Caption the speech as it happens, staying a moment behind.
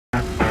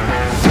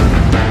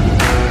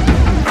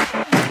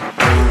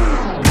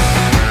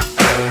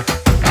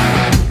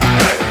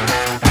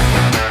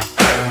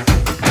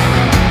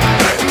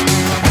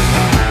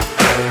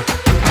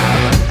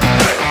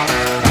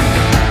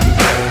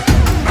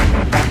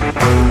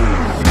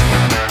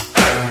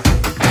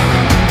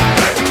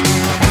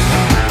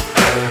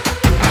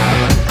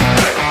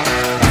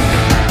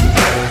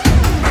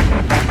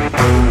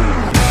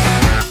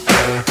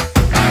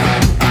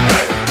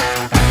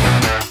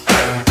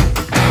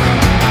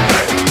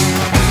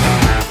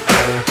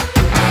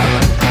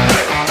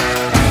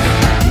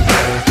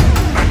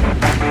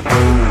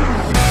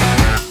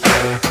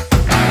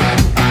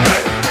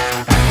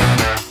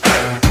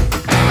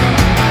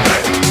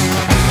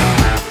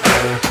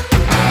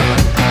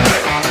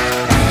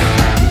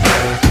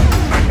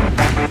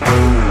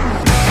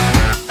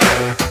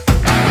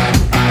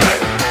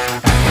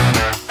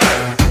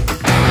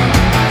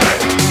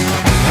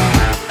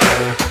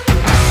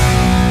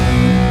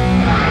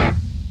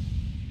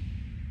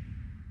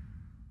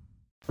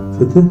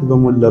ፍትህ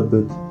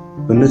በሞላበት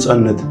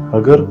በነጻነት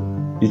ሀገር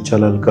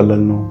ይቻላል ቀላል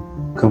ነው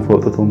ከንፈ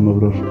ወጥቶ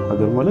መብረር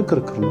ሀገር ማለት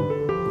ክርክር ነው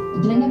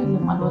ድለኛ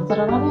አይደለም ማለት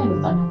ተራራና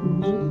ያለጣኝ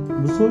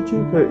ብዙዎች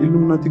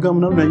ከኢሉሚናቲ ጋር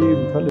ምናምን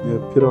ያያይዙታል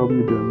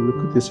የፒራሚድ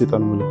ምልክት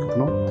የሰይጣን ምልክት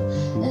ነው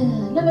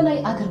ለበላይ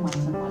አገር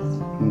ማለት ነው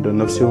እንደ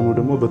ነፍስ የሆኑ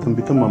ደግሞ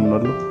በትንቢትም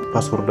አምናለሁ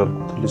ፓስወርድ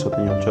አልኩት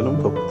ሊሰጠኝ አልቻለም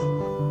ተውኩት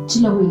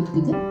ችለው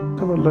ይልግድ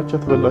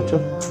ተበላቻት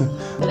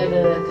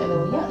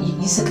ለበለቀለውያ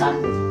ይስቃል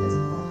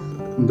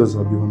እንደዛ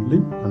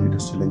ቢሆንልኝ እኔ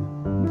ደስ ይለኛል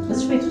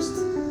በዚህ ቤት ውስጥ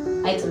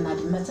አይጥና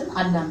ድመትን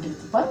አላምድ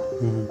ትባል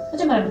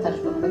መጀመሪያ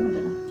በታሪኩ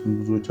ነው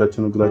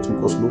ብዙዎቻችን እግራችን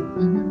ቆስሎ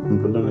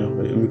እንብለን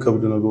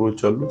የሚከብድ ነገሮች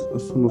አሉት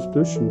እሱን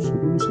ወስደሽ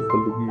ምስሉን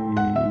ሲፈልጊ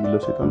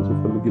ለሰይጣን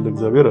ሲፈልጊ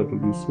ለእግዚአብሔር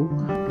አድርጊ እሱ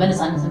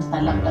በነፃነት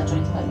እንድታላምዳቸው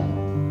ይተባላል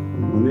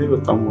እኔ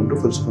በጣም ወንዶ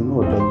ፍልስፍና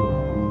ወዳለሁ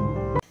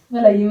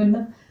በላይ ይሁንና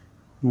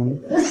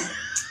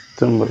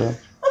ተምራ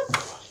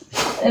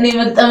እኔ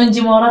በጣም እንጂ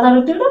ማውራት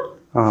አልወደድም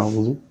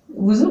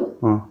ብዙ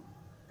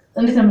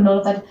እንዴት ነው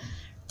የምናወራው ታዲያ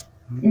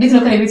እንዴት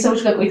ነው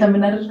ከቤተሰቦች ጋር ቆይታ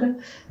የምናደርገው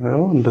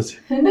አዎ እንደዚህ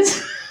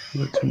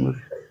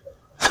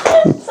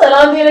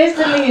ሰላም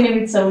ይስጥልኝ እኔ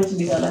ቤተሰቦች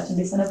እንዴት አላችሁ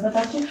እንዴት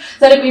ሰነበታችሁ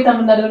ዛሬ ቆይታ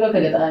የምናደርገው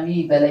ከገጣሚ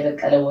በላይ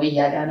በቀለ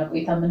ወያ ጋር ነው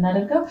ቆይታ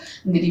የምናደርገው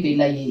እንግዲህ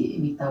በላይ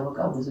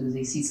የሚታወቀው ብዙ ጊዜ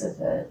ሲጽፍ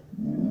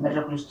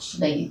መድረኮች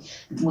ላይ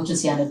ግጥሞችን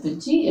ሲያነብ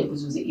እንጂ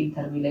ብዙ ጊዜ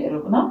ኢንተርቪው ላይ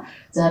ሩቅ ነው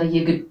ዛሬ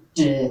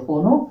የግድ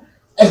ሆኖ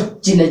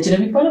እጅ ለእጅ ነው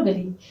የሚባለው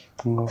በላይ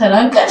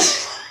ተናንቀሽ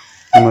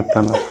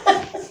መጣና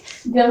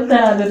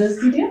ገብተናል ወደ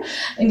ስቱዲዮ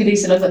እንግዲህ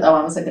ስለፈጣው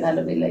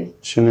አመሰግናለሁ በላይ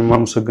እሺ እኔም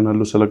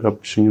አመሰግናለሁ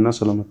ስለጋብሽኝና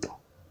ስለመጣው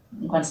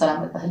እንኳን ሰላም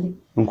መጣህልኝ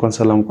እንኳን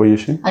ሰላም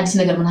ቆየሽ አዲስ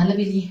ነገር ምን አለ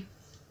በላይ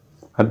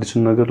አዲስ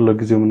ነገር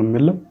ለጊዜው ምንም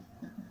የለም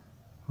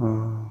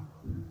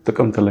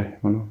ጥቅምት ላይ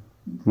ነው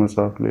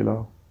መጽሐፍ ሌላው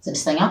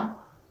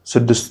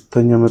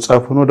ስድስተኛ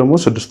መጽሐፍ ሆኖ ደግሞ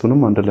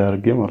ስድስቱንም አንድ ላይ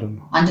አድርጌ ማለት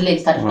ነው አንድ ላይ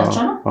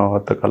ልታደርጋቸው ነው አዎ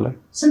አጠቃላይ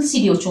ስንት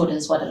ሲዲዎች ወደ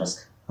ህዝብ አደረስክ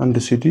አንድ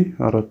ሲዲ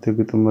አራት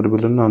የግጥም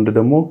መድብልና አንድ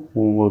ደግሞ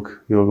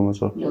የወግ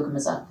መጽሐፍ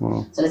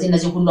ስለዚህ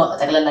እነዚህ ሁሉ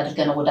ጠቅላላ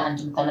አድርገን ወደ አንድ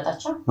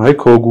መታመጣቸው አይ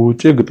ከወጉ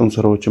ውጪ ግጥም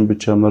ስራዎችን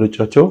ብቻ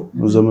መርጫቸው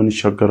ዘመን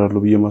ይሻገራሉ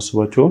ብዬ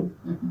ማስባቸው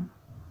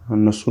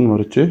እነሱን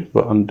መርጬ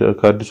በአንድ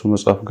ከአዲሱ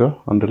መጽሐፍ ጋር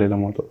አንድ ላይ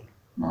ለማውጣት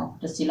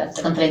ደስ ይላል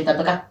ጥቅምት ላይ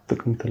ተጠብቃ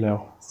ጥቅምት ላይ ያው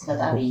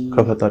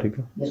ከፈጣሪ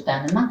ጋር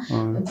ይርዳንና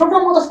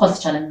ፕሮግራም ማውጣት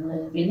ባልተቻለም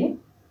ቢሊ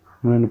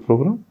ምን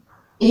ፕሮግራም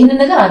ይሄን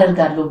ነገር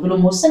አደርጋለሁ ብሎ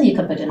መወሰን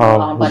የከበደ ነው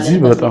አሁን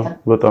ባለበት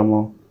በጣም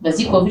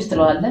በዚህ ኮቪድ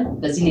ትለዋለ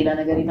በዚህ ሌላ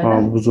ነገር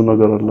ይመጣል ብዙ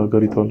ነገር አለ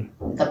ሀገሪቷ ላይ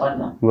ተባለ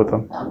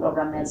በጣም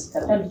ፕሮግራም ያዝ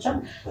ይከብዳል ብቻ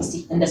እስቲ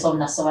እንደሰው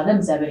እናስባለን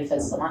እግዚአብሔር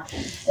ይፈጽማል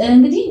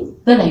እንግዲህ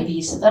በላይ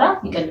ቢስጠራ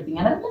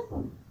ይቀልብኛል አይደል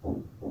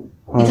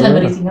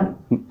የተለበረትኛው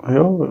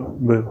ያው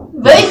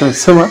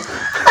ስማ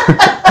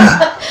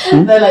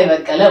በላይ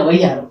በቀለ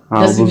ወያሩ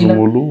ደስ ይላል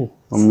ሙሉ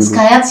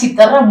ስካያት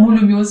ሲጠራ ሙሉ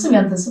የሚሆን ስም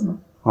ያንተ ስም ነው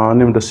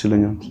እኔም ደስ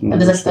ይለኛል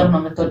እንደዛ ሲጠራ ነው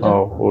የምትወደው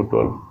አዎ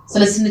ወደዋለሁ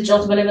ስለዚህ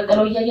እንጫወት በላይ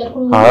በቀለው ይያያልኩ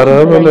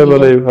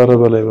ኧረ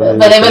በላይ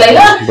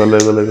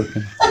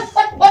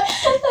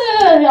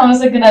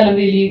አመሰግናለሁ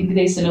በሊ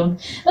እንግዲህ ስለሆነ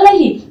በላይ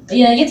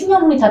የትኛው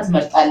ሁኔታ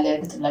ትመርጣለህ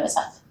ግጥም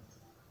ለመጻፍ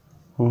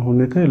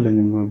ሁኔታ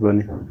የለኝም በእኔ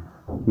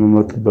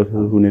የምመርጥበት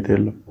ሁኔታ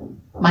የለም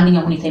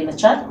ማንኛውም ሁኔታ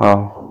ይመቻል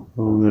አዎ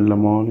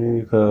ለማውኔ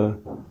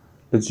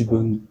ከዚህ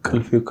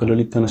በእንቅልፌ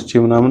ከሌሊት ተነስቼ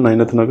ምናምን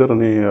አይነት ነገር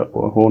እኔ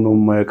ሆኖ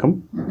የማያውቅም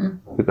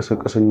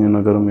የቀሰቀሰኝ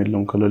ነገርም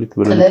የለም ከሌሊት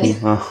በሌሊት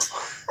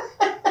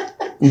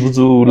ብዙ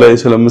ላይ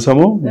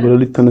ስለምሰማው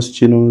በሌሊት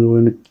ተነስቼ ነው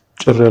ወይ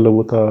ጭር ያለ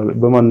ቦታ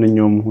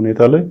በማንኛውም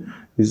ሁኔታ ላይ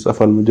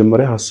ይጻፋል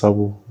መጀመሪያ ሐሳቡ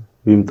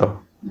ይምጣ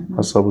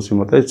ሐሳቡ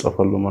ሲመጣ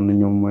ይጻፋል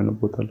በማንኛውም አይነት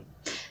ቦታ ላይ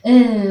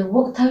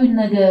ወቅታዊ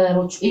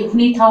ነገሮች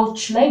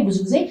ሁኔታዎች ላይ ብዙ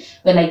ጊዜ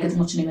በላይ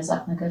ግጥሞችን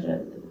የመጻፍ ነገር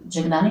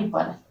ጀግና ነው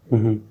ይባላል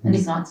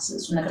እንዴት ነው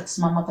እሱ ነገር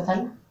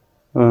ተስማማበታል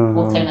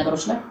ወቅታዊ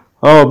ነገሮች ላይ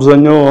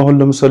አብዛኛው አሁን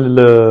ለምሳሌ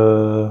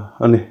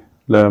ለእኔ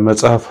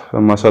ለመጽሐፍ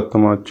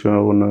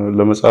ማሳተማቸው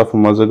ለመጽሐፍ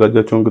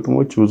ማዘጋጃቸውን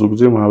ግጥሞች ብዙ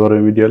ጊዜ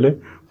ማህበራዊ ሚዲያ ላይ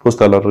ፖስት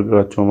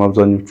አላደረጋቸውም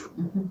አብዛኞቹ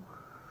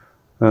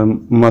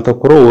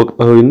ማተኮረው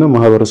ወቅታዊና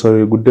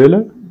ማህበረሰባዊ ጉዳይ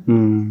ላይ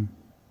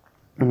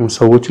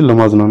ሰዎችን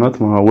ለማዝናናት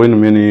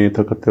ወይንም የኔ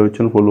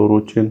ተከታዮችን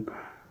ፎሎወሮችን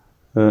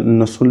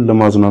እነሱን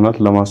ለማዝናናት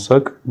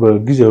ለማሳቅ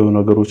በጊዜያዊ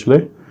ነገሮች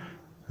ላይ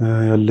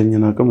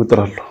ያለኝን አቅም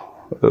እጥራለሁ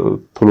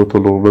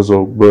ቶሎ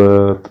በዛው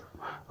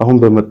አሁን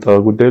በመጣ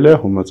ጉዳይ ላይ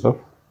አሁን መጽሐፍ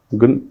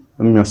ግን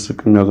የሚያስቅ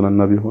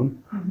የሚያዝናና ቢሆን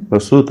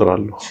እሱ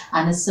እጥራለሁ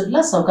አነስብላ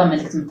ሰው ጋር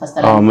መልእክት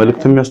የምታስተላልፍ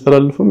መልእክት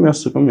የሚያስተላልፍም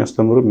የሚያስቅም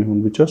የሚያስተምርም ይሁን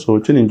ብቻ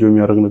ሰዎችን ኢንጆይ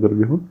የሚያደርግ ነገር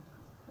ቢሆን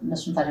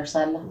እነሱን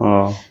ታደርሳለህ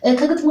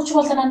ከግጥሞቹ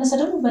ባልተናነሰ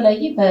ደግሞ በላይ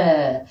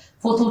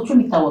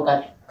በፎቶዎቹም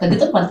ይታወቃል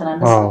ከግጥም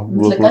ባልተናነሰ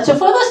ምትለቃቸው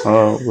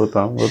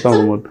በጣም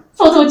ወድ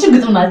ፎቶዎቹ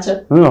ግጥም ናቸው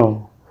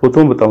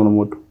ፎቶውን በጣም ነው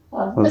ወድ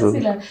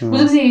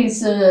ብዙ ጊዜ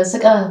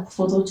ስቃ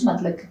ፎቶዎችን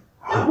አትለቅ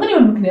ምን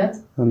ይሁን ምክንያት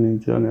እኔ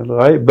ጃን ያለው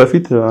አይ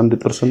በፊት አንድ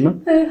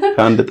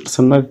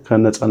ጥርስና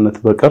ከነጻነት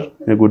በቀር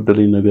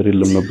የጎደለኝ ነገር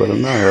የለም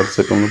ነበርና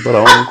ያልሰቀም ነበር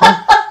አሁን እንኳን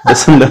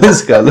ደስ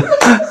እንደስካለ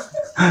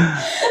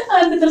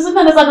አንድ ጥርስና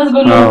ነጻነት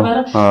ጎል ነበር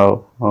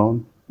አሁን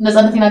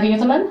ነጻነት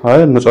ያገኘታል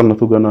አይ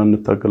ነጻነቱ ገና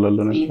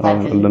እንታገላለን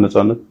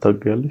ለነጻነት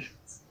ታገያለሽ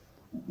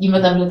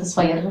ይመጣል ብለህ ተስፋ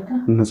ያደረካ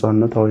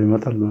ነፃነት አው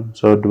ይመጣል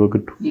ሳይወድ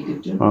በግዱ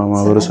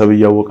ማህበረሰብ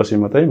ያወቀ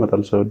ሲመጣ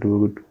ይመጣል ሳይወድ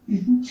በግዱ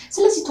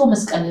ስለዚህ ቶ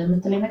መስቀል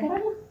የምትለኝ ነገር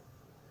አለ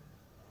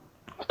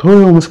ቶ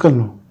መስቀል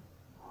ነው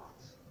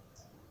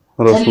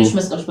ራሱ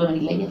መስቀል በምን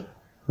ይለያል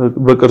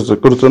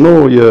በቅርጽ ነው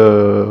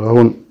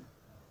አሁን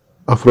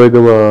አፍራይ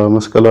ገባ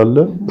መስቀል አለ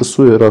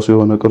እሱ የራሱ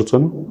የሆነ ቅርጽ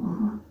ነው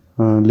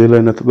ሌላ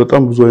አይነት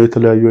በጣም ብዙ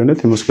የተለያዩ አይነት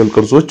የመስቀል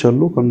ቅርጾች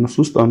አሉ ከነሱ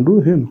ውስጥ አንዱ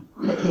ይሄ ነው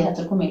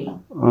ያተርኩም የለም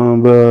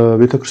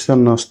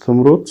በቤተክርስቲያን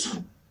አስተምሮት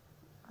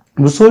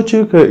ብዙዎች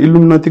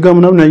ከኢሉሚናቲ ጋር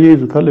ምናምን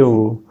ያያይዙታል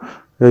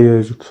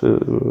ያያይዙት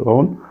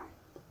አሁን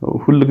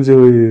ሁሉ ጊዜ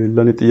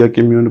ለኔ ጥያቄ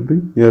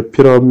የሚሆንብኝ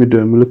የፒራሚድ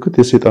ምልክት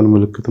የሰይጣን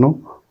ምልክት ነው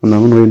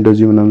ምናምን ወይ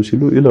እንደዚህ ምናምን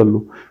ሲሉ ይላሉ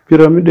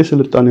ፒራሚድ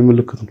የስልጣኔ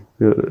ምልክት ነው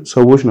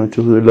ሰዎች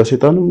ናቸው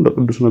ለሰይጣንም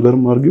ለቅዱስ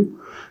ነገርም አርጊው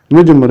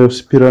የመጀመሪያው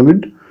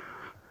ፒራሚድ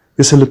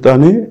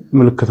የስልጣኔ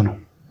ምልክት ነው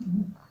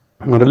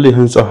አይደል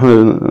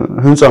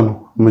ህንጻ ነው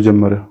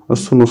መጀመሪያ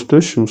እሱን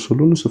ወስደሽ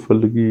ምስሉን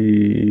ስፈልጊ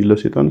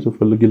ለሰይጣን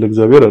ስፈልጊ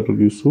ለእግዚአብሔር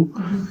አድርጊ እሱ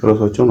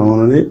ራሳቸውን አሁን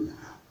እኔ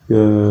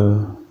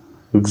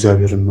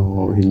እግዚአብሔር ነው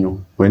ይሄኛው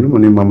ወይንም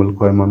እኔ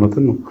ማመልከው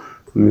ሃይማኖትን ነው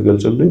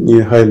የሚገልጽልኝ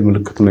የኃይል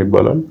ምልክት ነው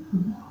ይባላል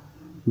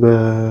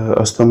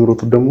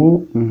በአስተምሮት ደግሞ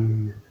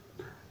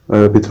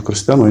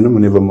ቤተክርስቲያን ወይንም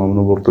እኔ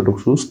በማምነው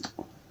ኦርቶዶክስ ውስጥ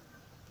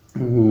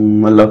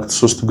መላእክት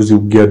 3 ጊዜ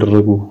ውጊያ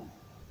ያደረጉ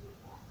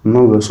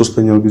እና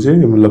በሶስተኛው ጊዜ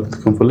የመላእክት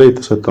ክንፍ ላይ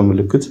የተሰጠ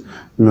ምልክት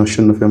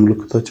የሚያሸንፈው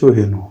ምልክታቸው ይሄ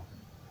ነው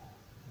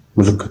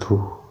ምልክቱ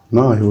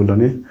እና ይሄው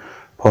ለኔ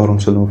ፓወርን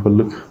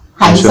ስለምፈልግ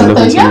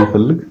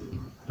ስለምፈልግ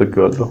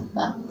ተቀበለው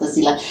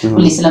ተዚላ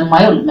ሁሌ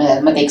ስለማየው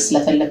መጠየቅ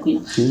ስለፈለኩኝ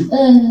ነው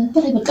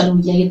በላይ በቀሉ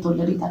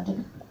ያየተወለደ ታደገ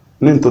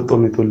እኔ እንጦጦ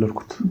ነው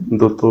የተወለድኩት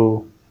እንጦጦ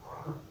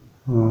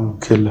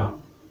ኬላ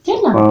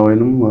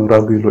ወይንም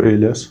ራጉሎ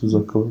ኤልያስ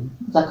ዘካው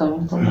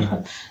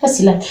ተወለድኩት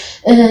ተዚላ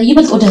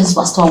ይበልጥ ወደ ህዝብ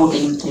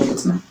አስተዋወቀኝ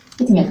የምትሉት ነው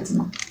የትኛው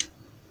ነው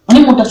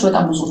እኔም ወዳቸው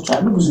በጣም ብዙዎች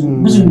አሉ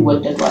ብዙ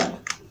ይወደዱ አሉ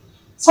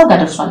ሰው ጋር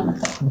ደርሷል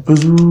መጣ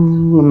ብዙ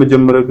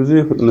መጀመሪያ ጊዜ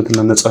ፍጥነትና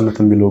ነፃነት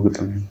የሚለው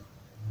ግጥም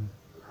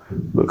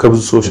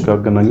ከብዙ ሰዎች ጋር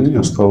አገናኘኝ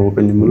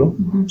አስተዋወቀኝ ምለው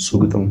እሱ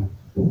ግጥም ነው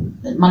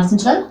ማለት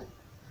እንችላለን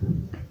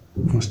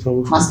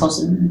ማስታወስ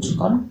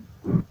እንችላለን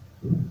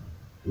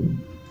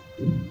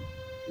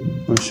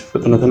እሺ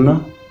ፍጥነትና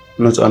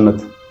ነፃነት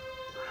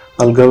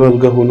አልጋ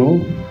በአልጋ ሆኖ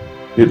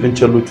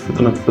የጥንቸሎች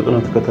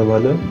ፍጥነት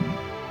ከተባለ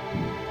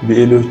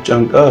በኤሊዎች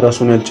ጫንቃ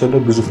ራሱን ያልቻለ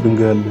ግዙፍ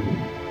ድንጋይ አለ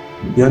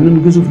ያንን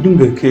ግዙፍ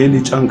ድንጋይ ከኤሊ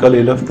ጫንቃ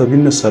ላይ ላፍታ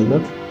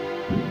ቢነሳላት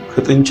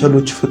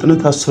ከጥንቸሎች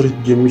ፍጥነት 10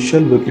 እጅ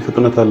የሚሻል በቂ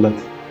ፍጥነት አላት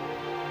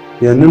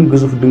ያንን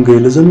ግዙፍ ድንጋይ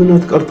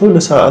ለዘመናት ቀርቶ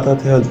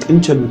ለሰዓታት ያህል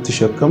ጥንቸል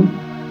ብትሸከም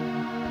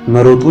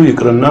መሮጡ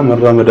ይቅርና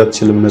መራመድ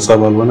አትችልም ነፃ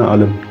ባልሆነ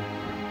ዓለም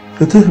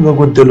ፍትህ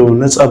በጎደለው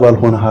ነፃ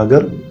ባልሆነ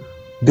ሀገር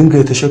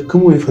ድንጋይ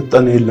ተሸክሞ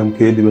የፈጠነ የለም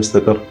ከኤሊ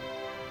በስተቀር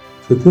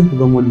ፍትህ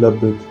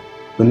በሞላበት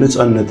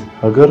በነፃነት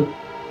ሀገር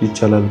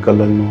ይቻላል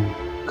ቀላል ነው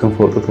ክንፍ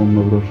አውጥቶ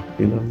መብረር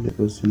ይላል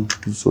ለዚህ ነው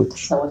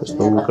ብዙዎች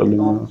ተስተዋውቀልኝ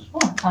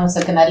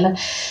አመሰግናለሁ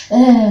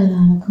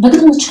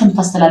በግጥሞች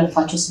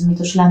ከምታስተላልፋቸው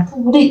ስሜቶች ላንተ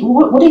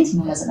ወደ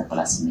የትኛው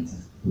ያዘነበላ ስሜት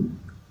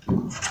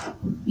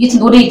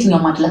ወደ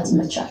የትኛው ማድላት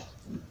ይመቻል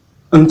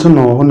እንትን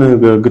ነው አሁን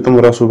ግጥም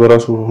ራሱ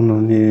በራሱ ሆነ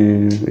እኔ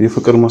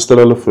የፍቅር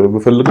ማስተላለፍ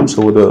በፈልግም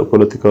ሰው ወደ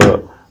ፖለቲካ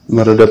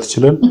መረዳት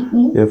ይችላል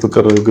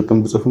የፍቅር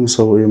ግጥም ብጽፍም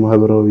ሰው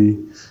የማህበራዊ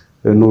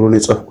ኑሮን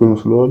የጻፍኩ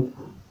ይመስላል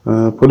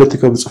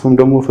ፖለቲካ ብጽፍም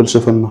ደግሞ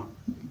ፍልስፍና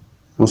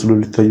መስሎ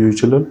ሊታዩ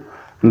ይችላል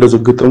እንደዚህ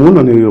ግጥሙን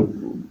እኔ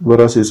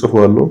በራሴ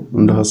ጽፈዋለሁ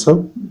እንደ ሐሳብ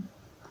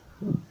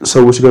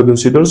ሰዎች ጋር ግን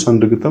ሲደርስ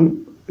አንድ ግጥም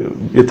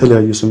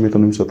የተለያየ ስሜት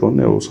ነው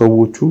የሚሰጠውና ያው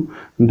ሰዎቹ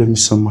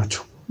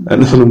እንደሚሰማቸው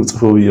አይነት ነው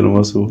ጽፈው ነው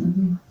ማሰው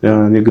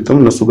ያኔ ግጥም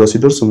እነሱ ጋር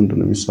ሲደርስ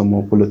ምንድነው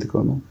የሚሰማው ፖለቲካ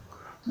ነው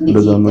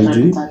እንደዛ ነው እንጂ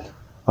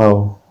አዎ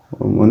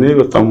እኔ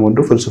በጣም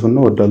ወደው ፍልስፍና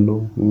ወዳለው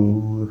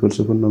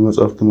ፍልስፍና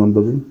መጽሐፍት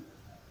ማንበብ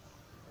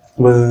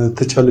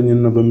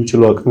በተቻለኝና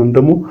በሚችለው አቅም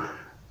ደግሞ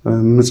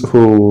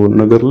ምጽፈው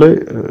ነገር ላይ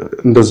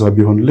እንደዛ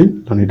ቢሆንልኝ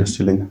ለኔ ደስ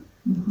ይለኛል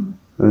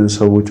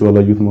ሰዎች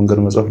ባላዩት መንገድ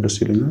መጽሐፍ ደስ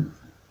ይለኛል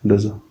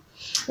እንደዛ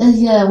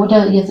ወደ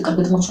የፍቅር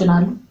ግጥሞች ግን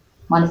አሉ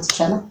ማለት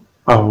ይቻላል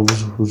አዎ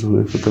ብዙ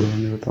የፍቅር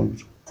ነው በጣም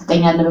ብዙ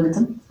ተቀኛለህ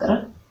በግጥም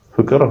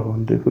ፍቅር አዎ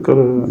እንደ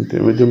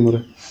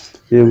መጀመሪያ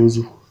የብዙ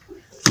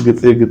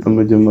ግጥም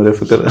መጀመሪያ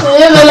ፍቅር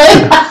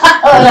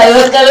ላይ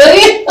ወቀለሪ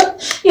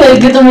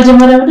የግጥም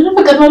መጀመሪያ ምንድነው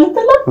ፍቅር ማለት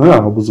ነው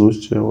አዎ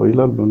ብዙዎች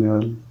ይላሉ ነው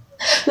ያለ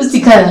እስቲ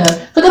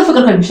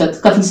ፍቅር ከሚሸጥ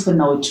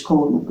ከፍልስፍና ውጭ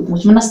ከሆኑ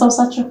ግጥሞች ምን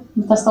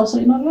የምታስታውሰው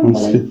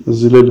ይኖራል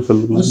እዚህ ላይ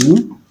ልፈልግ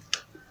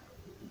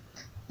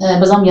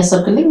በዛም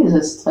ያሰብክልኝ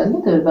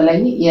ስትፈልግ በላይ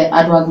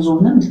የአድዋ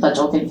ጉዞውን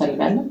እንድታጫውተኝ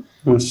ፈልጋለሁ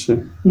እሺ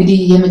እንግዲህ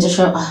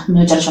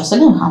የመጨረሻው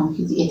ሰለም አሁን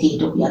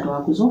የትሄደው የአድዋ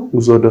ጉዞ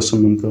ወደ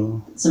 8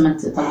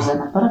 ተጉዘ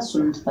ነበር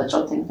እሱን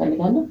እንድታጫውተኝ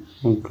ፈልጋለሁ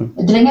ኦኬ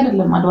እድለኛ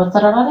አይደለም አድዋ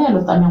ተራራ ላይ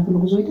ያልወጣኝ ሁሉ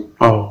ጉዞ ሄደ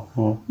አዎ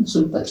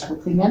እሱን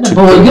ታጫውተኛለህ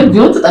በወግብ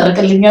ቢሆን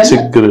ትጠርቅልኛለህ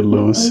ችግር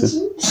የለውም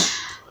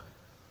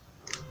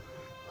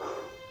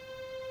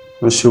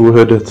እሺ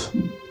ወህደት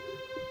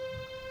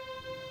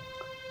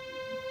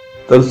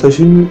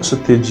ጠልተሽኝ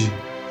ስትጂ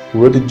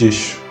ወድጄሽ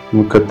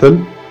መከተል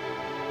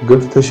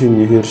ገፍተሽኝ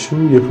የሄድሽው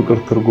የፍቅር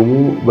ትርጉሙ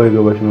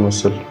ባይገባሽ ነው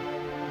መሰል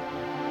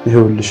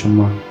ይሄውልሽማ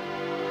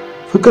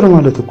ፍቅር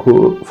ማለት እኮ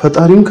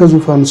ፈጣሪን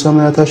ከዙፋኑ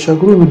ሰማያት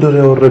አሻግሮ ምድር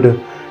ያወረደ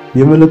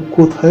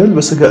የመለኮት ኃይል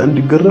በስጋ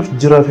እንዲገረፍ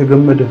ጅራፍ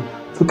የገመደ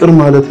ፍቅር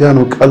ማለት ያ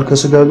ነው ቃል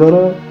ከስጋ ጋር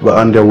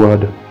በአንድ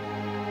ያዋሃደ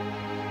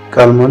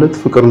ቃል ማለት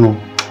ፍቅር ነው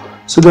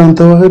ስጋን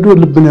ተዋህዶ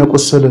ልብን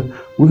ያቆሰለ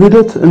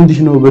ውህደት እንዲህ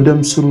ነው በደም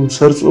ስሩ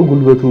ሰርጾ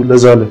ጉልበቱ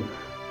ለዛለ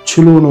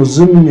ችሎ ነው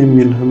ዝም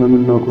የሚል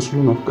ህመምና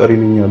ቁስሉን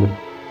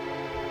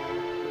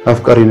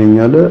አፍቃሪ ነኝ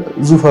ያለ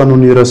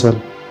ዙፋኑን ይረሳል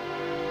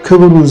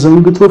ክብሩን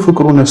ዘንግቶ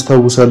ፍቅሩን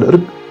ያስታውሳል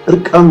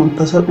እርቃኑን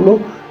ተሰቅሎ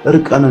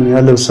እርቃንን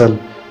ያለብሳል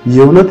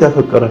የእውነት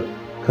ያፈቀረ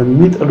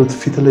ከሚጠሉት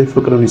ፊት ላይ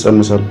ፍቅርን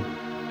ይጸንሳል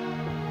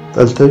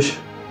ጠልተሽ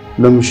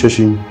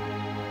ለምሸሽኝ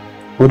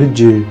ወድጄ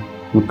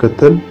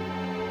መከተል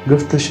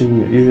ገፍተሽኝ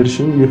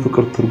የሄድሽው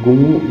የፍቅር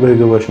ትርጉሙ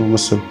ባይገባሽ ነው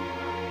መሰል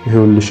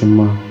ይሄውልሽማ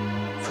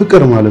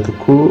ፍቅር ማለት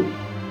እኮ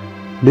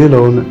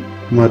ሌላውን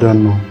ማዳን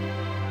ነው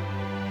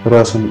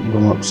ራስን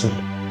በማቁሰል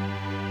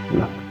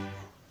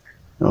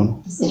ነው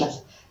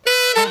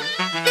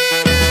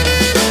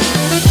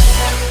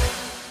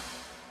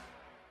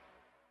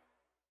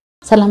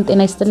ሰላም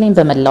ጤና ይስጥልኝ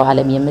በመላው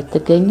ዓለም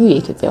የምትገኙ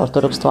የኢትዮጵያ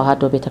ኦርቶዶክስ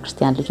ተዋሕዶ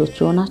ቤተክርስቲያን ልጆች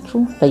ሆናችሁ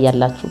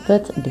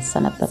በእያላችሁበት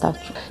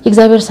እንድትሰነበታችሁ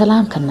የእግዚአብሔር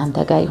ሰላም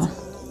ከእናንተ ጋር ይሁን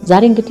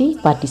ዛሬ እንግዲህ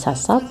በአዲስ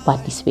ሐሳብ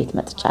በአዲስ ቤት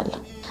መጥቻለሁ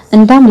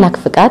እንደ አምላክ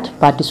ፍቃድ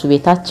በአዲሱ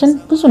ቤታችን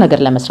ብዙ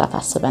ነገር ለመስራት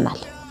አስበናል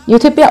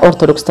የኢትዮጵያ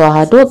ኦርቶዶክስ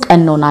ተዋሕዶ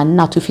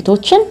ቀኖናና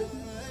ትውፊቶችን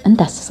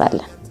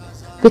እንዳስሳለን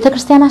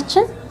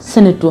ቤተክርስቲያናችን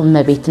ስንዱ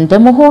እመቤት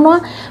እንደመሆኗ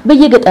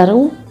በየገጠሩ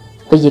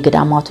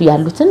በየገዳማቱ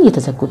ያሉትን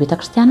የተዘጉ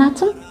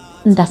ቤተክርስቲያናትን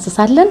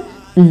እንዳስሳለን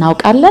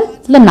እናውቃለን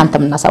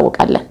ለእናንተም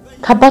እናሳውቃለን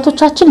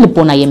ከአባቶቻችን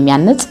ልቦና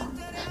የሚያንጽ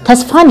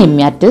ተስፋን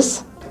የሚያድስ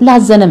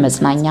ላዘነ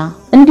መጽናኛ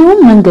እንዲሁም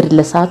መንገድ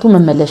ለሳቱ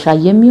መመለሻ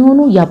የሚሆኑ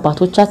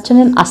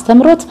የአባቶቻችንን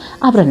አስተምሮት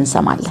አብረን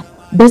እንሰማለን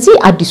በዚህ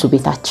አዲሱ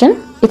ቤታችን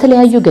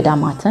የተለያዩ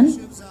ገዳማትን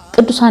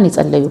ቅዱሳን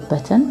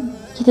የጸለዩበትን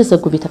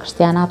የተዘጉ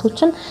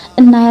ቤተክርስቲያናቶችን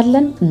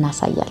እናያለን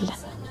እናሳያለን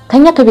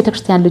ከኛ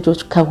ከቤተክርስቲያን ልጆች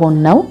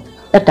ከሆነው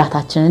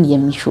እርዳታችንን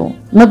የሚሹ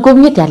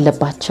መጎብኘት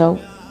ያለባቸው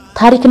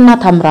ታሪክና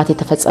ታምራት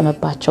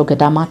የተፈጸመባቸው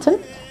ገዳማትን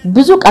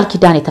ብዙ ቃል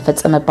ኪዳን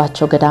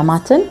የተፈጸመባቸው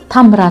ገዳማትን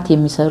ታምራት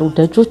የሚሰሩ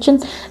ደጆችን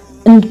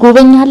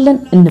እንጎበኛለን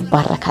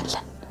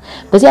እንባረካለን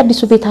በዚህ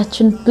አዲሱ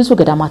ቤታችን ብዙ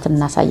ገዳማትን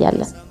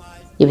እናሳያለን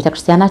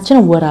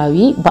የቤተክርስቲያናችን ወራዊ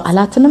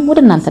በዓላትንም ወደ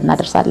እናንተ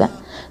እናደርሳለን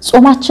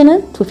ጾማችንን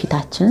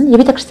ትውፊታችንን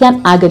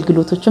የቤተክርስቲያን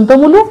አገልግሎቶችን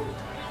በሙሉ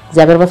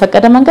እግዚአብሔር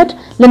በፈቀደ መንገድ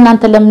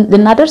ለእናንተ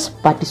ልናደርስ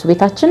በአዲሱ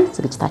ቤታችን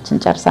ዝግጅታችን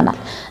ጨርሰናል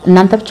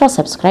እናንተ ብቻ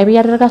ሰብስክራይብ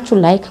ያደረጋችሁ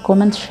ላይክ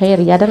ኮሜንት ሼር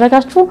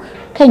ያደረጋችሁ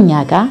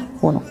ከኛ ጋር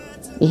ሆኖ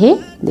ይሄ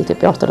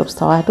ለኢትዮጵያ ኦርቶዶክስ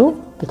ተዋሕዶ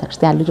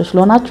ቤተክርስቲያን ልጆች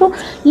ለሆናችሁ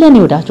ለኔ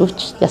ወዳጆች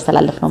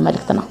ያስተላለፍነው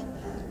መልእክት ነው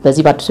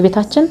በዚህ በአዲሱ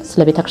ቤታችን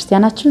ስለ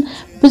ቤተክርስቲያናችን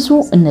ብዙ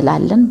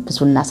እንላለን ብዙ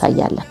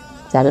እናሳያለን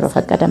እግዚአብሔር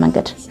በፈቀደ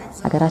መንገድ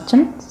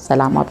ሀገራችን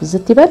ሰላም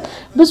አብዝት ይበል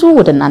ብዙ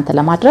ወደ እናንተ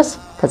ለማድረስ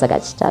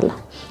ተዘጋጅቻለሁ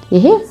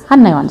ይሄ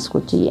ሀና ዮሐንስ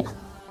ጎጂዬ ነው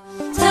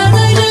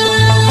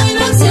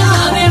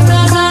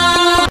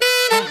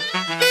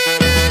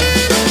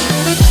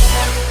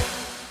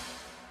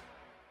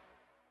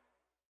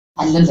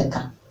አለን ለካ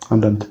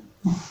አንዳንድ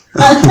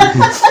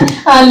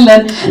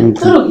አለን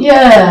ጥሩ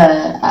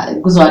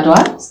የጉዞ አድዋ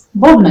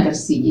ቦብ ነገር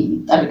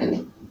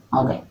ሲጠርቅልኝ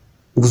አውቀ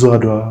ጉዞ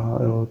አድዋ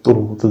ጥሩ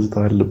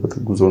ትዝታ ያለበት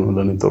ጉዞ ነው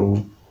ለኔ ጥሩ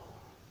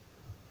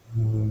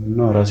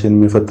እና ራሴን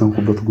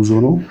የሚፈተንኩበት ጉዞ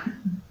ነው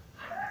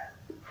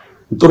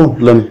ጥሩ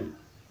ለኔ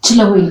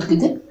ችለው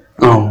ይልግደ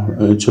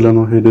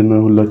ችለነው ሄደን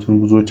ሁላችን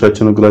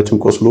ብዙዎቻችን እግራችን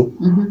ቆስሎ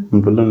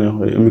እንብለን ያው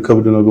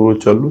የሚከብድ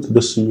ነገሮች አሉት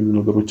ደስ የሚሉ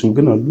ነገሮችም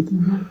ግን አሉት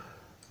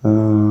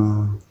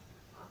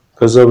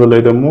ከዛ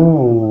በላይ ደግሞ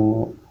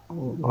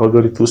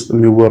ሀገሪቱ ውስጥ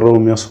የሚወራው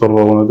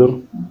የሚያስፈራው ነገር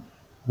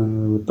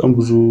በጣም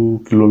ብዙ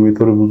ኪሎ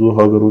ሜትር ብዙ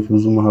ሀገሮች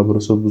ብዙ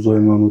ማህበረሰብ ብዙ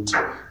ሃይማኖት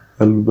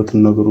ያሉበትን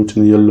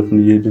ነገሮችን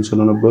እያለፍን እየሄድን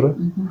ስለነበረ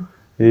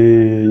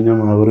እኛ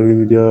ማህበራዊ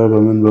ሚዲያ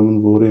በምን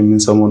በወሬ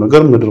የምንሰማው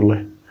ነገር ምድር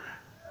ላይ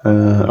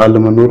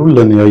አለመኖሩ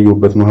ለኔ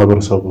ያየሁበት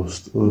ማህበረሰብ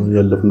ውስጥ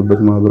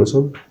ያለፍንበት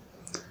ማህበረሰብ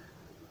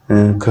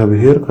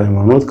ከብሔር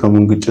ከሃይማኖት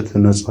ከመንግጭት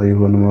ነፃ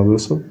የሆነ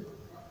ማህበረሰብ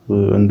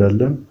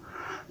እንዳለን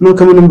ነው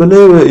ከምንም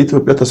በላይ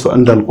ኢትዮጵያ ተስፋ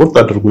እንዳልቆርጥ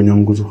አድርጎኛል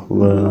ጉዞ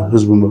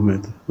ህዝቡን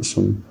በማየት እሱ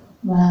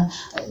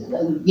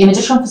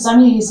የመጨረሻው ፍጻሜ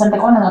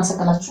ሰንደቀውን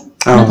አልሰቀላችሁ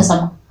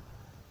ተሰማ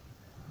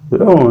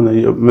ያው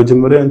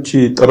መጀመሪያ አንቺ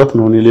ጥረት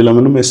ነው ሌላ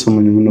ምንም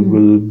አይሰማኝም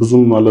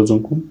ብዙም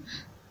አላዘንኩም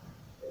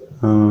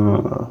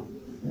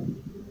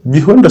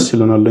ቢሆን ደስ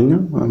ይለናልኛ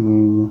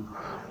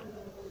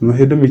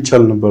መሄድም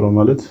ይቻል ነበር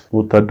ማለት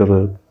ወታደር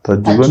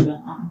ታጅበን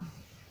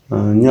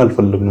እኛ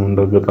አልፈልግንም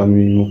እንደገጣሚ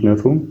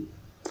ምክንያቱም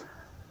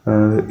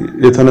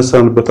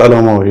የተነሳንበት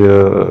ዓላማው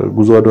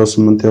የጉዞ አድዋ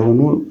 8 ያሆኑ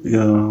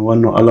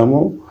ዋናው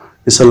ዓላማው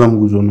የሰላም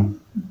ጉዞ ነው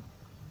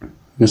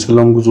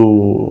የሰላም ጉዞ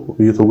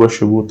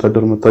እየተጓሸ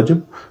ወታደር መታጀብ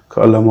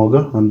ከዓላማው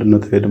ጋር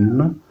አንድነት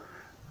ሄደምና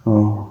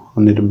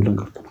አንሄድም ብለን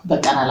ቀርተናል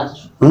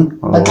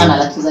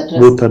በቃናላችሁ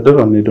ዘድረስ ወታደር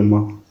አንሄድም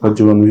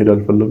ታጅበን መሄድ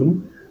አልፈልግንም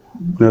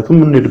ምክንያቱም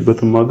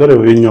እንሄድበትም ሀገር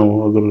ያው የኛው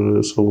ሀገር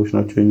ሰዎች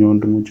ናቸው የኛው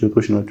ወንድሞች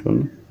እህቶች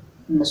ናቸውና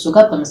እነሱ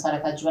ጋር በመሳሪያ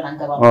ታጅበን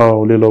አንገባም አዎ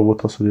ሌላው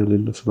ቦታ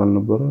ስለሌለ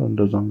ስላልነበረ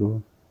እንደዛ አንገባ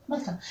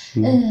መልካም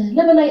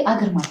ለበላይ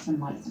አገር ማለት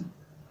ነው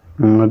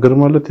አገር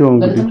ማለት ያው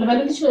እንግዲህ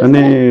እኔ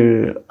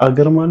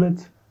አገር ማለት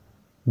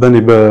በኔ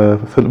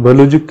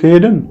በሎጂክ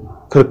ከሄደን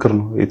ክርክር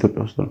ነው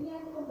ኢትዮጵያ ውስጥ ነው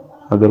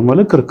አገር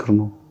ማለት ክርክር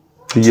ነው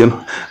ይየና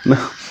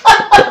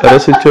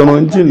ራስቸው ነው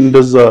እንጂ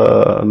እንደዛ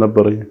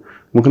ነበር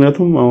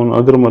ምክንያቱም አሁን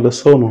አገር ማለት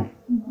ሰው ነው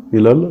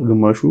ይላል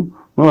ግማሹ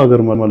ነው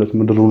አገር ማለት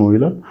ምድር ነው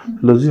ይላል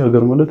ስለዚህ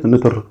አገር ማለት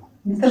እንተርክ ነው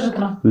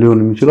ሊሆን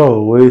የሚችለው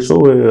ወይ ሰው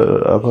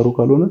አፈሩ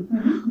ካልሆነ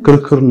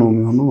ክርክር ነው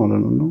የሚሆነው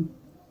ማለት ነው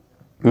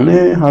እኔ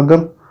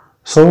ሀገር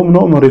ሰውም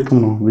ነው መሬቱም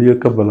ነው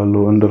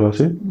በየቀበላለው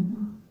እንደራሴ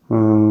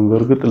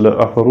በርግጥ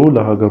ለአፈሩ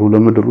ለሀገሩ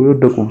ለምድሩ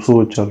የወደቁ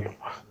ሰዎች አሉ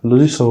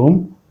ስለዚህ ሰውም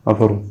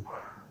አፈሩ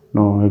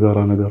ነው የጋራ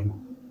ነገር ነው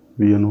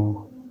በየነው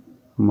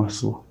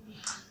ማስበው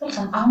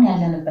አሁን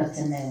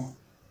ያለንበትን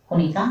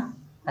ሁኔታ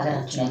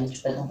ሀገራችን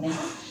ያለችበት ሁኔታ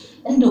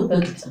እንደው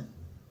በግልጽ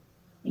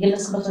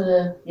ይገለጽበት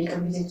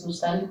የቅርብ ጊዜ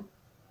ተውስታል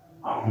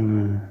አሁን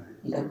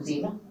የቅርብ ጊዜ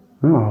ነው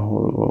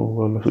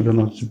ወላሂ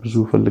ገና ብዙ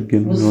ፈልጌ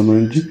ነው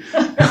እንጂ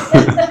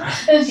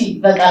እሺ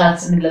በቃላት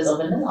ስንገልጸው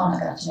ብለን አሁን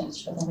ሀገራችን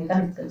ያለችበት ሁኔታ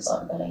እንድትገልጸው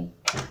በላይ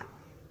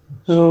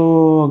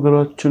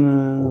ሀገራችን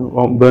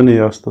በኔ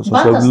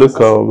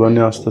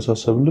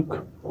አስተሳሰብ ልክ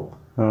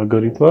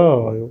ሀገሪቷ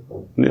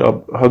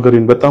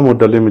ሀገሬን በጣም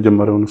ወዳለ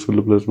የመጀመሪያው ነው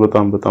ስለብለስ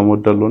በጣም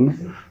ወዳለውና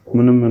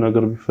ምንም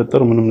ነገር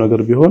ቢፈጠር ምንም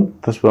ነገር ቢሆን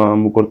ተስፋ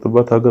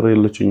መቆርጥባት ሀገር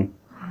የለችኝም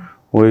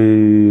ወይ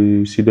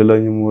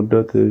ሲደላኝም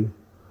ወዳት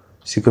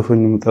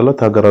ሲከፈኝም ጠላት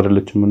ሀገር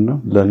አይደለችምና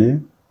ለኔ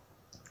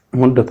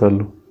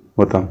ወዳታለሁ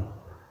በጣም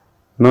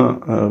እና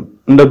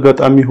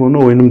እንደጋጣሚ ሆኖ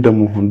ወይንም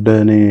ደግሞ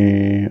እንደኔ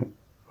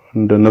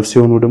እንደ ነፍስ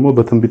ሆኖ ደግሞ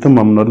በትንቢትም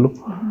አምናለሁ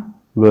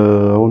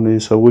በአሁን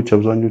ሰዎች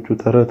አብዛኞቹ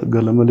ተረት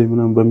ገለመሌ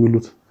ምናምን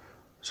በሚሉት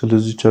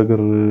ስለዚህ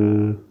ሀገር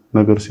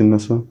ነገር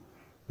ሲነሳ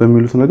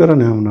በሚሉት ነገር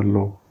እኔ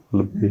አምናለሁ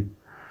ልቤ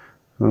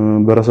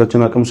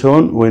በራሳችን አቅም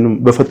ሳይሆን ወይንም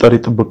በፈጣሪ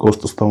ጥበቃ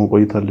ውስጥ ስታውን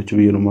ቆይታለች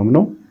ብዬ ነው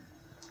ማምነው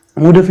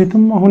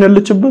ወደፊትም አሁን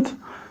ያለችበት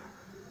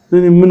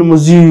እኔ ምንም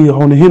እዚህ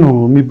አሁን ይሄ ነው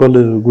የሚባል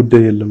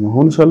ጉዳይ የለም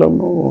አሁን ሰላም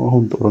ነው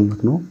አሁን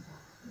ጦርነት ነው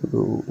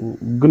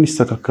ግን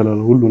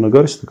ይስተካከላል ሁሉ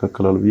ነገር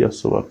ይስተካከላል ብዬ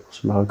አስባለሁ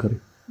ስለ ሀገሬ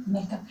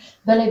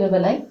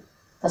በላይ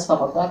ተስፋ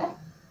ቆርጧል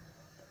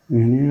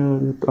እኔ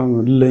በጣም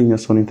ለኛ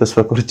ሰው ነኝ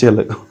ተስፋ ቆርጬ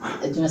ያለቀው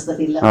እጅ መስጠት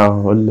የለም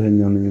አዎ ለኛ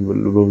ነኝ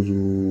በብዙ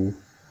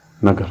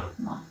ነገር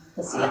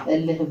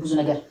ብዙ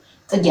ነገር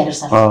ጥግ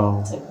ያደርሳል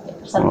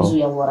ብዙ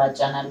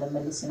ያወራጫናል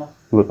ለመልስ ነው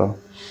በጣም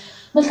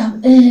መልካም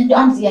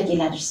አንድ ጥያቄ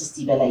ላድርስ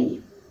እስቲ በላይ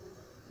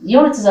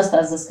የሆነ ትእዛዝ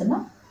ታዘዝክና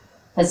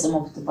ፈጽሞ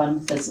ብትባል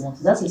ፈጽሞ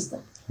ትእዛዝ ልስጥ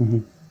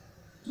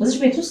በዚህ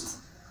ቤት ውስጥ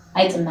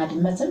አይጥና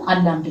ድመትን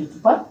አላምድ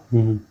ብትባል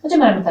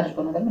መጀመሪያ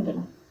የምታደርገው ነገር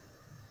ምንድነው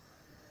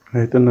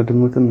አይጥና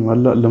ድመትን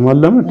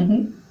ለማላመድ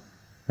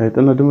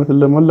አይጥና ድመትን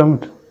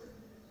ለማላመድ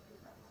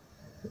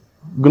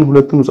ግን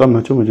ሁለቱም ህፃን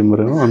ናቸው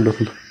መጀመሪያ ነው አንዱ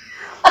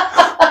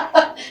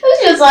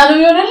እሺ ህፃን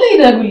ይሆናል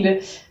ይዳጉል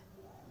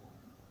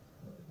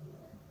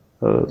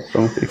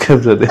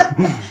ከብዘደ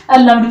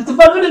አላምድ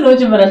ብትባል ምንድነው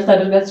መጀመሪያ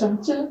ልታደርጋቸው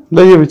ምትችል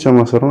ለየብቻ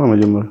ማሰር ነው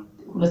መጀመሪያ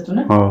ሁለቱን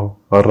አዎ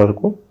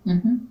አራርቆ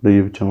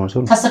ለየብቻ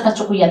ማሰር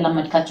ታሰካቸው እኮ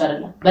ያላመድካቸው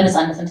አይደለም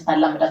በነፃነት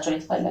እንድታላመዳቸው ነው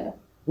የተፈለገው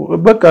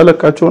በቃ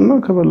አለቃቸውና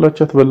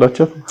ከበላቻት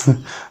በላቻት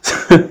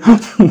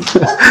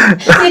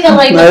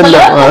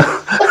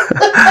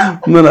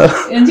ምን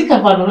እንጂ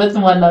ከባድ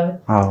ሁለቱም አላበ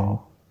አዎ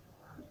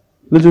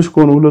ልጆች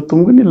ከሆኑ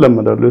ሁለቱም ግን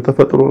ይላመዳሉ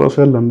የተፈጥሮ ራሱ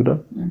ያላመዳል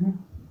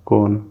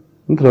ከሆነ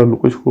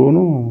እንትላልቆች ከሆኑ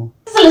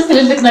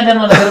ስለዚህ ነገር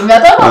ነው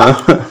የሚያጣው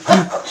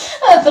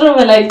ጥሩ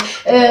በላይ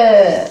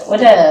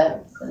ወደ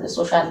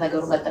ሶሻል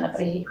ነገሩ መጣ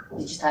ነበር ይሄ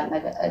ዲጂታል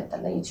ነገር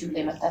ዩቲዩብ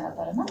ላይ መጣ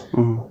ነበርና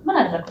ምን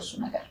አደረከው እሱ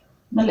ነገር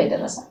ምን ላይ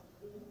ደረሰ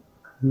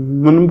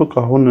ምንም በቃ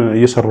አሁን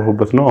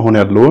እየሰራሁበት ነው አሁን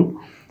ያለውን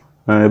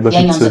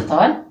በፊት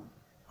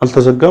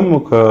አልተዘጋም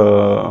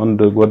ከአንድ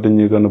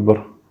ጓደኛዬ ጋር ነበር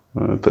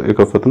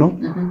የከፈትነው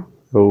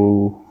ያው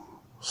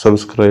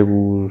ሰብስክራይቡ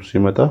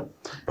ሲመጣ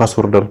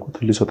ፓስወርድ አልኩት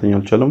ሊሰጠኝ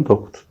አልቻለም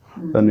ተውኩት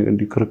እኔ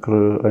እንዲ ክርክር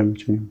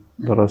አይመቸኝም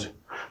ለራሴ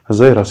እዛ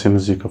የራሴን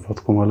እዚህ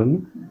ከፈትኩ ማለት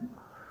ነው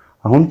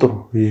አሁን ጥሩ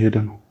እየሄደ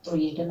ነው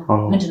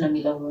ምንድነው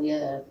የሚለው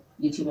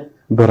የዩቲዩብ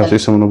በራሴ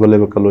ስም ነው በላይ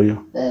በቀለውያ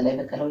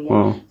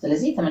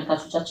ስለዚህ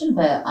ተመልካቾቻችን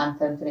በአንተ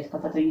ኢንተርኔት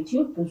ከፈተው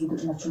ዩቲዩብ ብዙ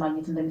ግጥሞች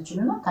ማግኘት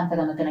እንደሚችሉና ካንተ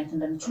ጋር መገናኘት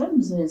እንደሚችሉ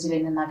እዚህ ላይ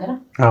እናገራ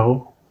አዎ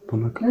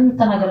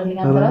ተናገረልኝ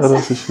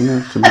አንተራስሽ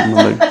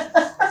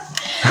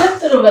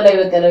ጥሩ በላይ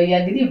በቀለውያ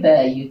እንግዲህ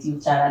በዩቲዩብ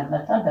ቻናል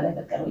መጣል በላይ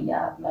በቀለውያ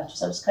ብላችሁ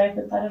ሰብስክራይብ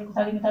ታደርጉ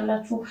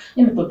ታገኙታላችሁ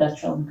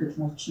የምትወዳቸው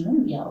ግጥሞችንም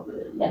ያው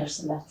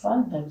ያደርስላችኋል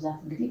በብዛት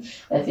እንግዲህ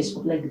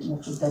ፌስቡክ ላይ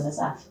ግጥሞችን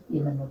በመጻፍ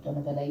የምንወደው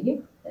ነው በላይ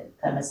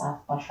ከመጻፍ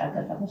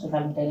ባሻገር ደግሞ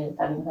ሶሻል ሚዲያ ላይ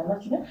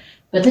ታገኙታላችሁ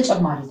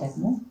በተጨማሪ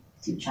ደግሞ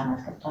ዩቲዩብ ቻናል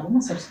ከፍቷልና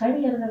ሰብስክራይብ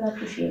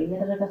ያደረጋችሁ ሼር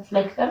ያደረጋችሁ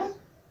ላይክ ቀረ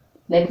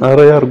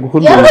አረ ያርጉ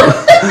ሁሉ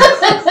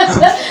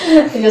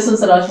የሱን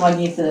ስራዎች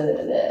ማግኘት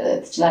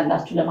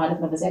ትችላላችሁ ለማለት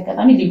ነው በዚህ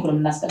አጋጣሚ ሊንኩን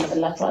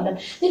እናስቀምጥላችኋለን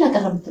ሌላ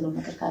ቀረብትለው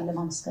ነገር ካለ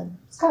ማመስገን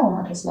እስካሁን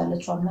አድረስ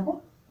ላለችው ነገር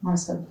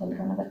ማመስገን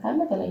ፈልገው ነገር ካለ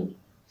በላይ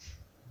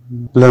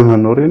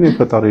ለመኖር እኔ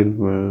ፈጣሪን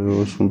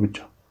እሱን ብቻ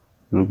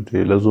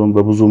እንግዲህ ለዞን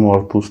በብዙ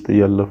ሟርት ውስጥ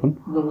ያለፈን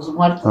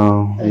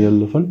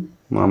ያለፈን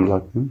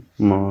ማምላክን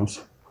ማስ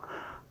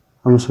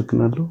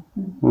አመሰግናለሁ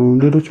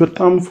ሌሎች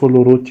በጣም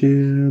ፎሎወሮች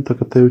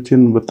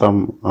ተከታዮችን በጣም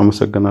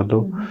አመሰግናለሁ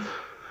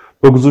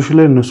በጉዞሽ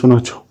ላይ እነሱ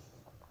ናቸው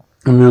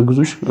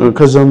የሚያግዙሽ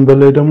ከዛም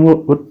በላይ ደግሞ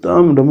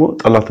በጣም ደግሞ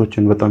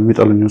ጠላቶችን በጣም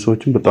የሚጠሉኝ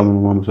ሰዎችን በጣም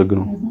ነው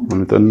ማመሰግነው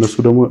እነሱ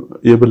ደግሞ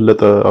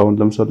የበለጠ አሁን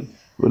ለምሳሌ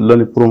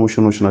ለኔ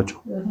ፕሮሞሽኖች ናቸው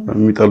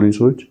የሚጠሉኝ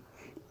ሰዎች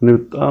እኔ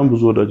በጣም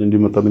ብዙ ወዳጅ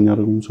እንዲመጣልኝ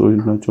ያደረጉኝ ሰዎች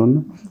ናቸውና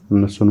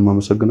እነሱንም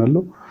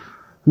አመሰግናለሁ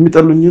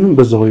የሚጠሉኝንም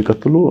በዛው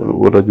ይቀጥሉ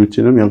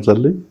ወዳጆችንም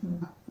ያብዛልኝ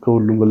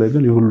ከሁሉም በላይ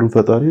ግን የሁሉም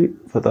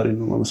ፈጣሪ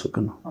ነው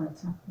ማመሰግነው ማለት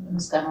ነው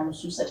ምስጋናው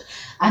እሱ ይሰጥ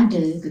አንድ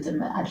ግጥም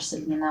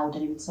አድርስልኝና ወደ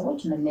ቤተሰቦች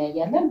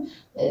እንለያያለን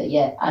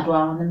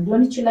የአድዋውንም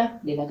ሊሆን ይችላል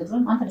ሌላ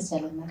ግጥም አንተ ደስ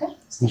ያለ ነገር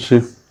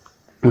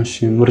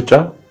እሺ ምርጫ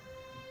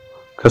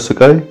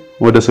ከስቃይ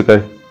ወደ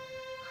ስቃይ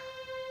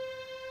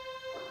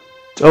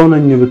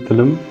ጫውነኝ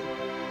ብትልም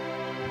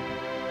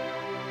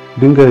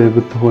ድንጋይ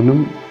ብትሆንም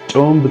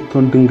ጫውን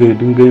ብትሆን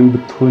ድንጋይም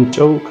ብትሆን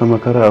ጫው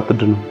ከመከራ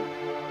አትድንም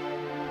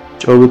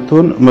ጫው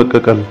ብትሆን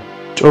መቀቀል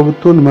ጫው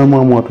ብትሆን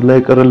መማሟት ላይ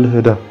ቀርልህ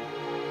ዳ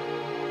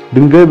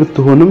ድንጋይ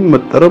ብትሆንም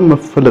መጠረም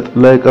መፈለጥ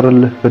ላይ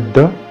ቀርልህ ፍዳ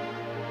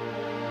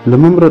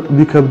ለመምረጥ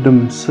ቢከብድም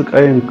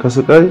ስቃይን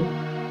ከስቃይ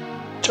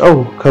ጫው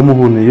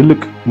ከመሆን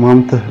ይልቅ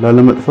ማምተህ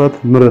ላለመጥፋት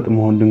ምረጥ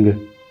መሆን ድንጋይ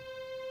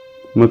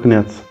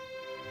ምክንያት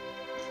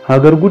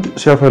ሀገር ጉድ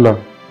ሲያፈላ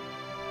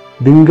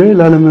ድንጋይ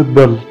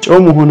ላለመባል ጫው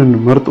መሆንን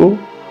መርጦ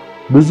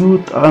ብዙ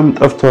ጣም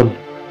ጠፍቷል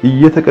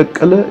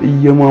እየተቀቀለ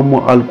እየማሟ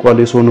አልቋል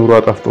የሰው ኑሮ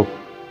አጣፍጦ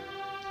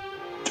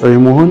ጫው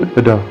መሆን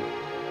እዳ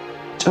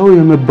ጫው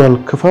የመባል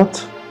ክፋት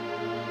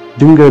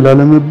ድንጋይ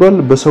ላለመባል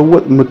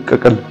በሰውት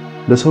መቀቀል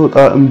ለሰው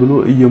ጣም ብሎ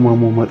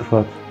እየማሟ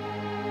ማጥፋት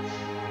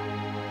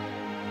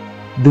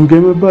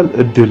ድንጋይ መባል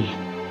እድል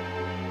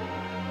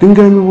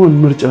ድንጋይ መሆን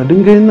ምርጫ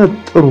ድንጋይነት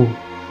ጥሩ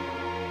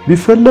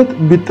ቢፈለጥ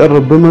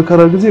ቢጠረብ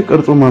በመከራ ጊዜ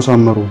ቅርጹ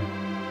ማሳመሩ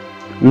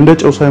እንደ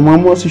ጫው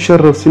ሳይማሟ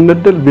ሲሸረፍ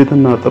ሲነደል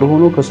ቤትና ጥር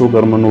ሆኖ ከሰው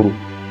ጋር መኖሩ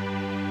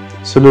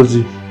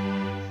ስለዚህ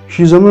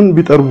ሺ ዘመን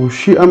ቢጠርቡ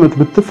ሺ አመት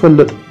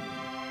ብትፈለጥ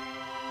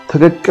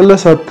ተቀቀለ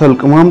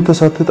ሳታልቅ ማምተ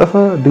ሳትጠፋ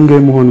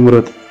ድንጋይ መሆን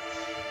ምረጥ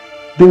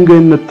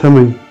ድንጋይነት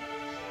ተመኝ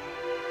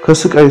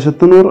ከስቃይ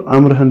ስትኖር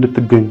አምረህ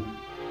እንድትገኝ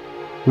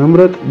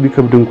መምረጥ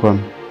ቢከብድ እንኳን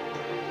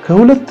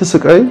ከሁለት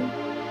ስቃይ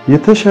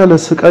የተሻለ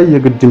ስቃይ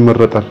የግድ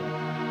ይመረጣል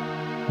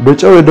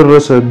በጫው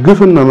የደረሰ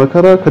ግፍና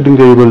መከራ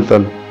ከድንጋይ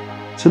ይበልጣል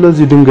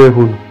ስለዚህ ድንጋይ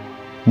ሆነ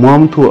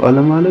ሟምቶ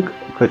አለማለቅ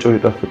ከጫው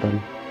ይጣፍጣል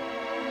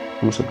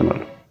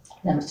አመሰግናለሁ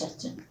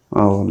ለምርጫችን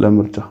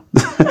ለምርጫ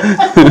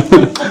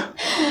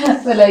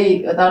በላይ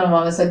በጣም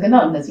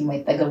ማመሰግናለሁ እነዚህ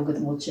የማይጠገቡ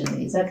ግጥሞችን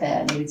ይዘህ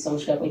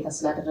ከቤተሰቦች ጋር ቆይታ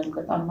ስላደረግን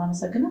በጣም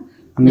ማመሰግናለሁ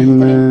እኔም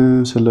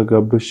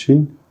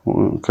ስለጋበሽኝ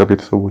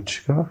ከቤተሰቦችሽ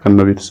ጋር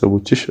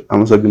ከነቤተሰቦችሽ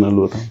አመሰግናለሁ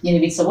በጣም የኔ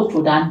ቤተሰቦች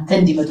ወደ አንተ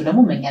እንዲመጡ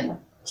ደግሞ መኛለሁ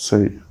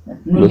ሰይ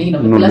ኑልኝ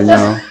ነው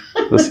ብላችሁ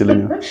ደስ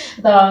ይለኛል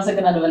በጣም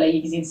አመሰግናለሁ በላይ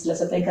ጊዜን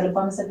ስለሰጠኝ ከልብ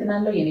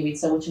አመሰግናለሁ የኔ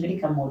ቤተሰቦች እንግዲህ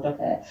ከመወደው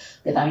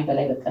ከገጣሚ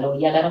በላይ በቀለው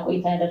ያጋራ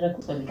ቆይታ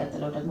ያደረኩት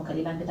በሚቀጥለው ደግሞ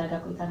ከሌላ እንግዳ ጋር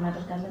ቆይታ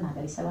እናደርጋለን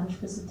ሀገሬ ሰላምሽ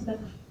በዝት ይበል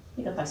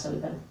ይቀጣሰው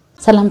ይበል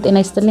ሰላም ጤና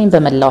ይስጥልኝ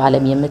በመላው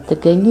ዓለም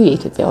የምትገኙ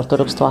የኢትዮጵያ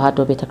ኦርቶዶክስ ተዋሕዶ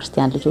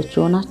ቤተክርስቲያን ልጆች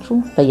ሆናችሁ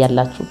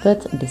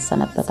በእያላችሁበት እንዴት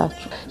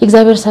ሰነበታችሁ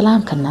የእግዚአብሔር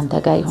ሰላም ከእናንተ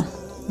ጋር ይሁን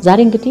ዛሬ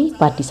እንግዲህ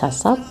በአዲስ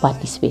ሐሳብ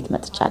በአዲስ ቤት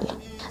መጥቻለሁ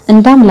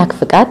እንደ አምላክ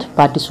ፍቃድ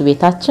በአዲሱ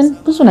ቤታችን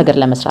ብዙ ነገር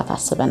ለመስራት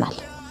አስበናል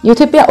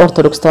የኢትዮጵያ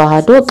ኦርቶዶክስ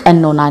ተዋሕዶ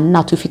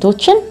ቀኖናና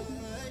ትውፊቶችን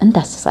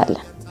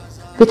እንዳስሳለን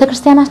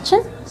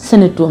ቤተክርስቲያናችን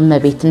ስንዱ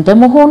እመቤት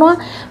እንደመሆኗ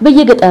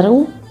በየገጠሩ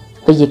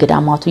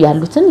በየገዳማቱ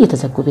ያሉትን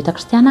የተዘጉ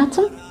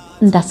ቤተክርስቲያናትም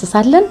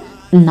እንዳስሳለን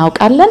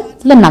እናውቃለን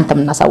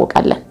ለእናንተም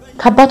እናሳውቃለን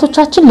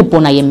ከአባቶቻችን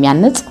ልቦና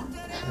የሚያንጽ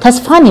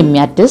ተስፋን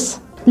የሚያድስ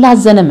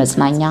ላዘነ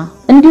መጽናኛ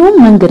እንዲሁም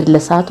መንገድ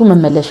ለሳቱ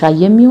መመለሻ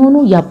የሚሆኑ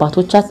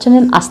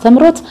የአባቶቻችንን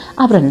አስተምሮት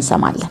አብረን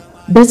እንሰማለን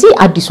በዚህ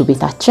አዲሱ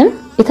ቤታችን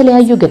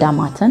የተለያዩ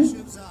ገዳማትን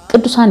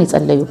ቅዱሳን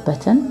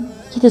የጸለዩበትን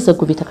የተዘጉ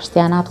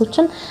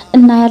ቤተክርስቲያናቶችን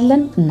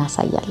እናያለን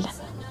እናሳያለን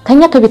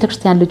ከኛ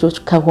ከቤተክርስቲያን ልጆች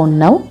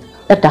ከሆነው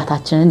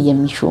እርዳታችንን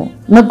የሚሹ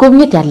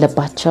መጎብኘት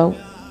ያለባቸው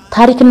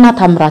ታሪክና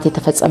ታምራት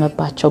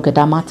የተፈጸመባቸው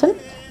ገዳማትን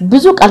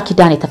ብዙ ቃል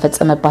ኪዳን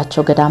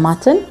የተፈጸመባቸው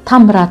ገዳማትን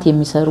ታምራት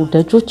የሚሰሩ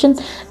ደጆችን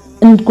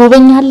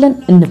እንጎበኛለን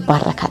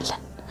እንባረካለን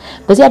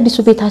በዚህ አዲሱ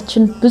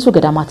ቤታችን ብዙ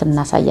ገዳማትን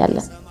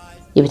እናሳያለን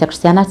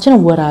የቤተክርስቲያናችን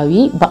ወራዊ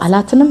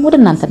በዓላትንም ወደ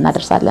እናንተ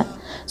እናደርሳለን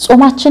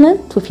ጾማችንን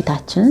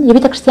ትውፊታችንን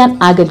የቤተክርስቲያን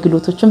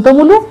አገልግሎቶችን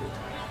በሙሉ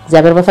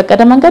እግዚአብሔር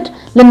በፈቀደ መንገድ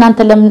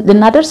ለእናንተ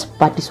ልናደርስ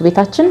በአዲሱ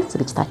ቤታችን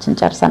ዝግጅታችን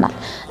ጨርሰናል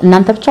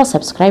እናንተ ብቻ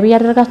ሰብስክራይብ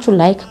ያደረጋችሁ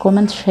ላይክ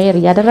ኮሜንት ሼር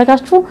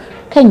ያደረጋችሁ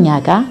ከኛ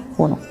ጋር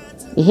ሆኖ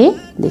ይሄ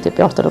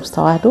ለኢትዮጵያ ኦርቶዶክስ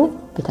ተዋሕዶ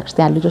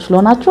ቤተክርስቲያን ልጆች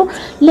ለሆናችሁ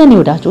ለኔ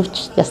ወዳጆች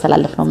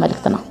ያስተላለፍነው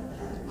መልእክት ነው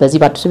በዚህ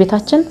በአዲሱ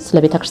ቤታችን ስለ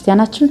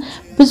ቤተክርስቲያናችን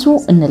ብዙ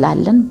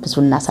እንላለን ብዙ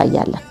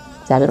እናሳያለን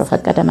እግዚአብሔር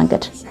በፈቀደ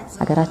መንገድ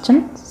ሀገራችን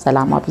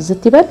ሰላም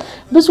አብዝት ይበል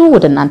ብዙ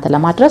ወደ እናንተ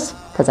ለማድረስ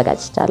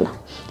ተዘጋጅቻለሁ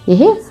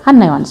ይሄ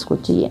ሀና ዮሐንስ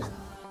ጎጂዬ ነው